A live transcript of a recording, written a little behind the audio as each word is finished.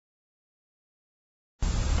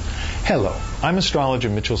Hello, I'm astrologer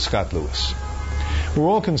Mitchell Scott Lewis. We're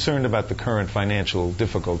all concerned about the current financial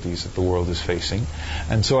difficulties that the world is facing,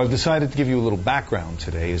 and so I've decided to give you a little background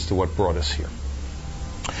today as to what brought us here.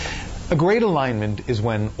 A great alignment is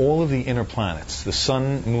when all of the inner planets, the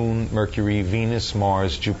Sun, Moon, Mercury, Venus,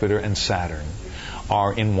 Mars, Jupiter, and Saturn,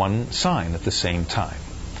 are in one sign at the same time.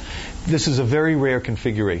 This is a very rare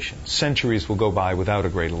configuration. Centuries will go by without a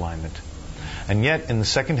great alignment. And yet, in the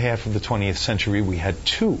second half of the 20th century, we had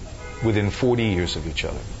two within 40 years of each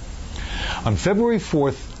other. On February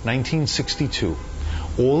 4th, 1962,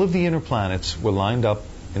 all of the inner planets were lined up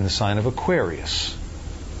in the sign of Aquarius.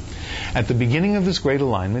 At the beginning of this great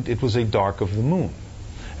alignment, it was a dark of the moon.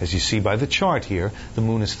 As you see by the chart here, the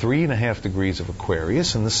moon is 3.5 degrees of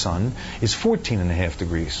Aquarius and the sun is 14.5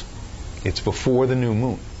 degrees. It's before the new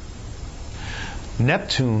moon.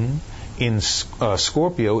 Neptune in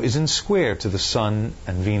Scorpio is in square to the sun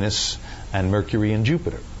and Venus and Mercury and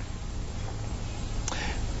Jupiter.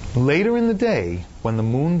 Later in the day, when the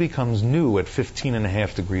moon becomes new at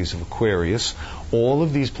 15.5 degrees of Aquarius, all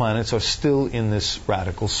of these planets are still in this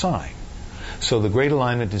radical sign. So the great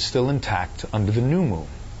alignment is still intact under the new moon.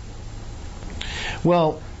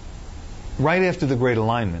 Well, right after the great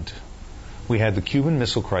alignment, we had the Cuban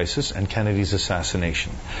Missile Crisis and Kennedy's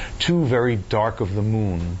assassination. Two very dark of the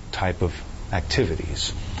moon type of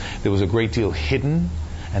activities. There was a great deal hidden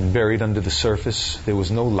and buried under the surface. There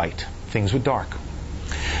was no light. Things were dark.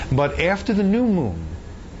 But after the new moon,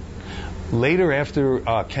 later after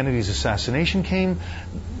Kennedy's assassination came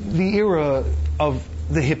the era of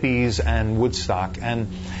the hippies and Woodstock, and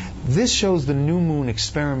this shows the new moon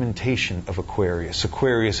experimentation of Aquarius.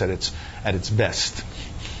 Aquarius at its best.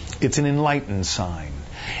 It's an enlightened sign.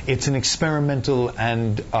 It's an experimental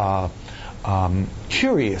and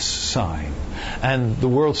curious sign. And the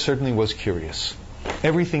world certainly was curious.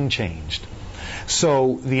 Everything changed.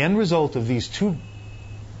 So the end result of these two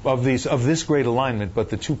of this great alignment, but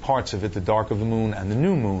the two parts of it, the dark of the moon and the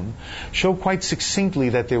new moon, show quite succinctly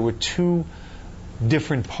that there were two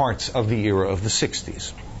different parts of the era of the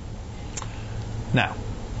 60s. Now,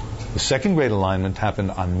 the second great alignment happened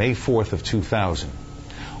on May 4th of 2000.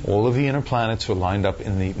 All of the inner planets were lined up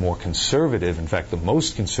in the more conservative, in fact the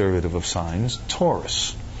most conservative of signs,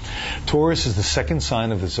 Taurus. Taurus is the second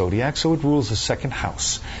sign of the zodiac, so it rules the second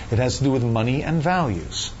house. It has to do with money and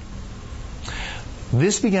values.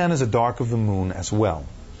 This began as a dark of the moon as well.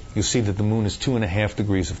 You see that the moon is 2.5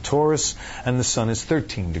 degrees of Taurus and the sun is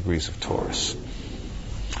 13 degrees of Taurus.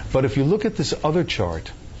 But if you look at this other chart,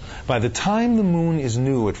 by the time the moon is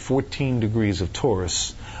new at 14 degrees of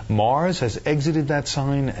Taurus, Mars has exited that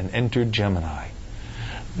sign and entered Gemini.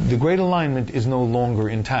 The great alignment is no longer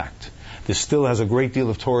intact. This still has a great deal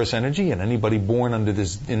of Taurus energy, and anybody born in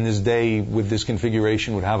this day with this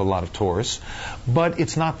configuration would have a lot of Taurus, but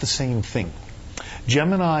it's not the same thing.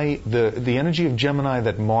 Gemini, the energy of Gemini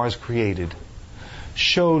that Mars created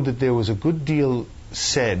showed that there was a good deal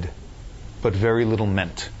said, but very little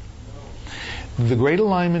meant. The great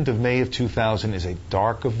alignment of May of 2000 is a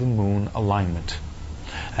dark of the moon alignment.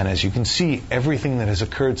 And as you can see, everything that has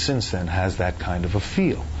occurred since then has that kind of a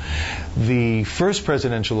feel. The first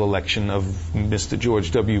presidential election of Mr.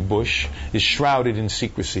 George W. Bush is shrouded in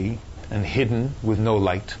secrecy and hidden with no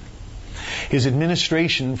light. His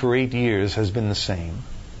administration for 8 years has been the same.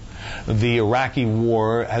 The Iraqi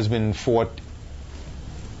war has been fought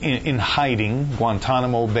in hiding,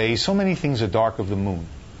 Guantanamo Bay. So many things are dark of the moon.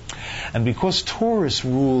 And because Taurus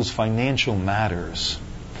rules financial matters,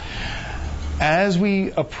 as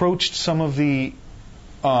we approached some of the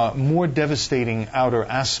more devastating outer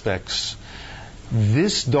aspects,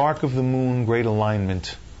 this dark of the moon great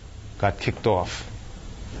alignment got kicked off.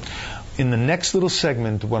 In the next little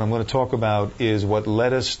segment, what I'm going to talk about is what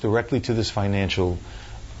led us directly to this financial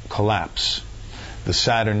collapse. The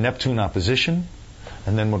Saturn-Neptune opposition,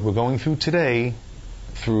 and then what we're going through today,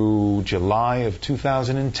 through July of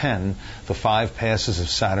 2010, the 5 passes of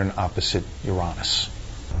Saturn opposite Uranus.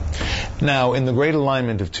 Now, in the great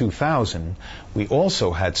alignment of 2000, we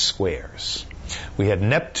also had squares. We had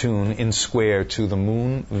Neptune in square to the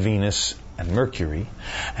Moon, Venus, and Mercury,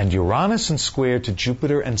 and Uranus in square to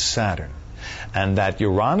Jupiter and Saturn. And that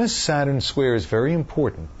Uranus-Saturn square is very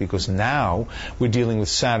important because now we're dealing with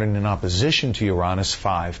Saturn in opposition to Uranus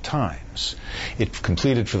 5 times. It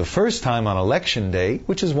completed for the first time on Election Day,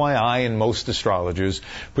 which is why I and most astrologers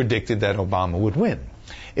predicted that Obama would win.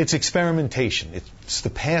 It's experimentation. It's the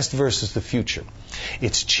past versus the future.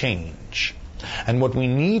 It's change. And what we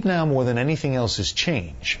need now more than anything else is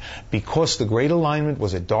change. Because the Great Alignment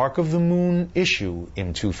was a dark of the moon issue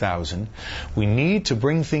in 2000, we need to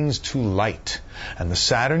bring things to light. And the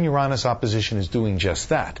Saturn-Uranus opposition is doing just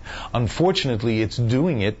that. Unfortunately, it's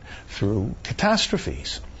doing it through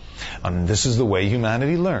catastrophes. And this is the way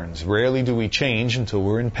humanity learns. Rarely do we change until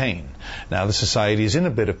we're in pain. Now the society is in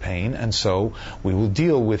a bit of pain, and so we will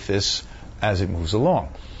deal with this as it moves along.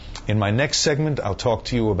 In my next segment, I'll talk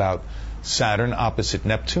to you about Saturn opposite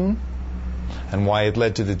Neptune and why it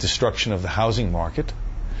led to the destruction of the housing market,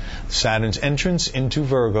 Saturn's entrance into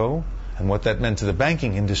Virgo and what that meant to the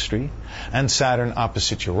banking industry, and Saturn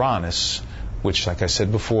opposite Uranus, which, like I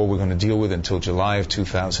said before, we're going to deal with until July of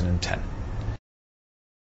 2010.